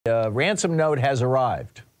Ransom note has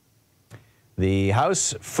arrived. The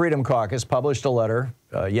House Freedom Caucus published a letter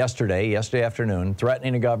yesterday afternoon,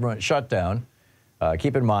 threatening a government shutdown.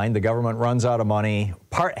 Keep in mind, the government runs out of money.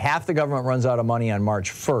 Half the government runs out of money on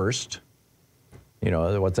March 1st. You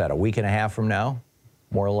know, what's that, a week and a half from now,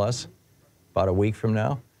 more or less? About a week from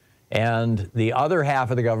now. And the other half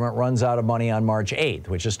of the government runs out of money on March 8th,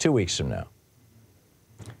 which is 2 weeks from now.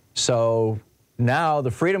 So now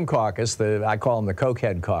the Freedom Caucus, I call them the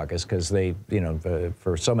Cokehead Caucus because they,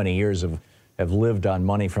 for so many years have lived on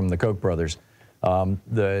money from the Koch brothers. Now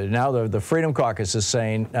the Freedom Caucus is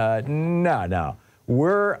saying, no,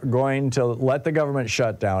 we're going to let the government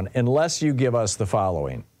shut down unless you give us the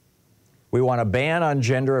following. We want a ban on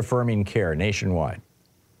gender-affirming care nationwide.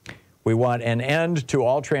 We want an end to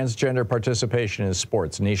all transgender participation in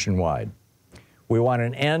sports nationwide. We want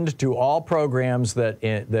an end to all programs that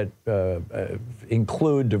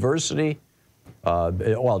include diversity,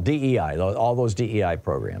 DEI, all those DEI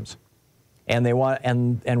programs, and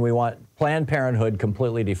we want Planned Parenthood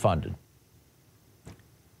completely defunded.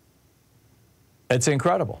 It's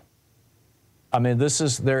incredible. I mean,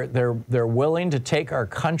 they're willing to take our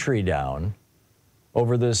country down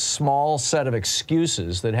over this small set of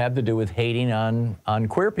excuses that have to do with hating on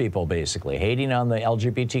queer people, basically, hating on the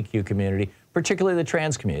LGBTQ community, particularly the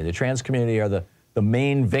trans community. The trans community are the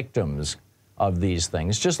main victims of these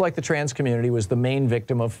things, just like the trans community was the main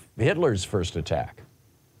victim of Hitler's first attack.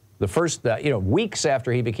 The first, weeks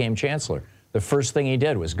after he became chancellor, the first thing he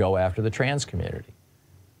did was go after the trans community.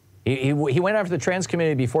 He went after the trans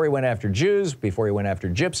community before he went after Jews, before he went after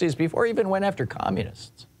gypsies, before he even went after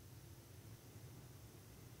communists.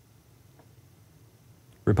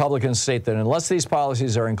 Republicans state that unless these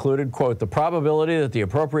policies are included, quote, the probability that the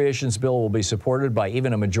appropriations bill will be supported by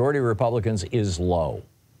even a majority of Republicans is low.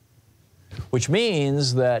 Which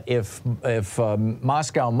means that if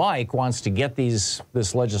Moscow Mike wants to get this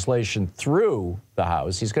legislation through the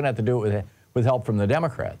House, he's going to have to do it with help from the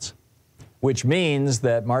Democrats. Which means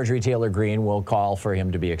that Marjorie Taylor Greene will call for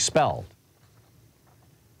him to be expelled.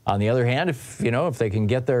 On the other hand, if they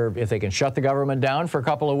can shut the government down for a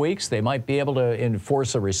couple of weeks, they might be able to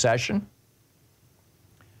enforce a recession.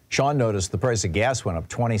 Sean noticed the price of gas went up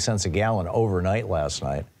 20 cents a gallon overnight last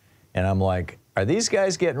night. And I'm like, are these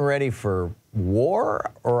guys getting ready for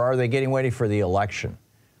war or are they getting ready for the election?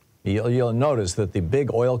 You'll notice that the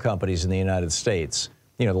big oil companies in the United States,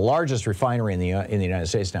 the largest refinery in the United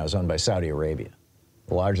States now is owned by Saudi Arabia,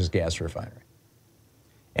 the largest gas refinery.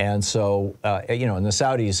 And so, and the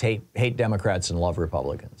Saudis hate Democrats and love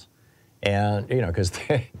Republicans. And, because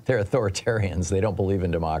they're authoritarians. They don't believe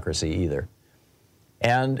in democracy either.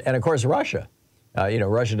 And of course, Russia.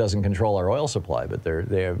 Russia doesn't control our oil supply, but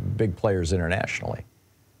they're big players internationally.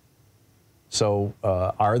 So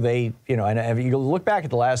are they, and if you look back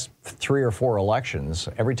at the last 3 or 4 elections,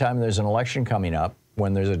 every time there's an election coming up,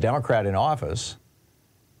 when there's a Democrat in office,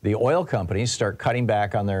 the oil companies start cutting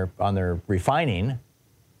back on their refining,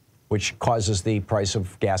 which causes the price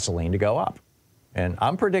of gasoline to go up. And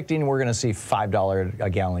I'm predicting we're going to see $5 a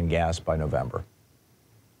gallon gas by November.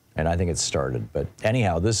 And I think it's started. But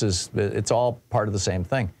anyhow, it's all part of the same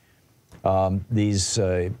thing. These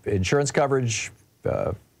insurance coverage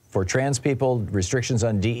for trans people, restrictions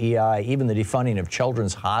on DEI, even the defunding of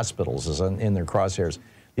children's hospitals is in their crosshairs.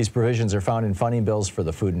 These provisions are found in funding bills for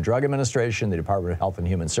the Food and Drug Administration, the Department of Health and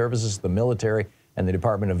Human Services, the military, and the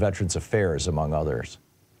Department of Veterans Affairs, among others.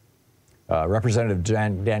 Representative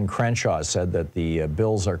Dan Crenshaw said that the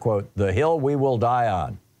bills are, quote, the hill we will die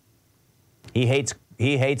on. He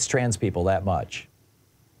hates trans people that much.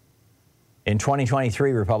 In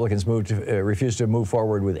 2023, Republicans refused to move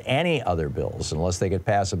forward with any other bills unless they could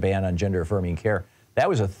pass a ban on gender-affirming care. That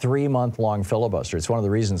was a 3-month-long filibuster. It's one of the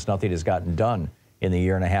reasons nothing has gotten done in the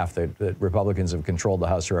year and a half that Republicans have controlled the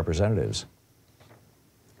House of Representatives.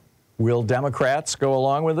 Will Democrats go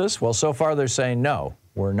along with this? Well, so far they're saying no.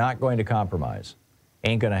 We're not going to compromise.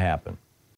 Ain't going to happen.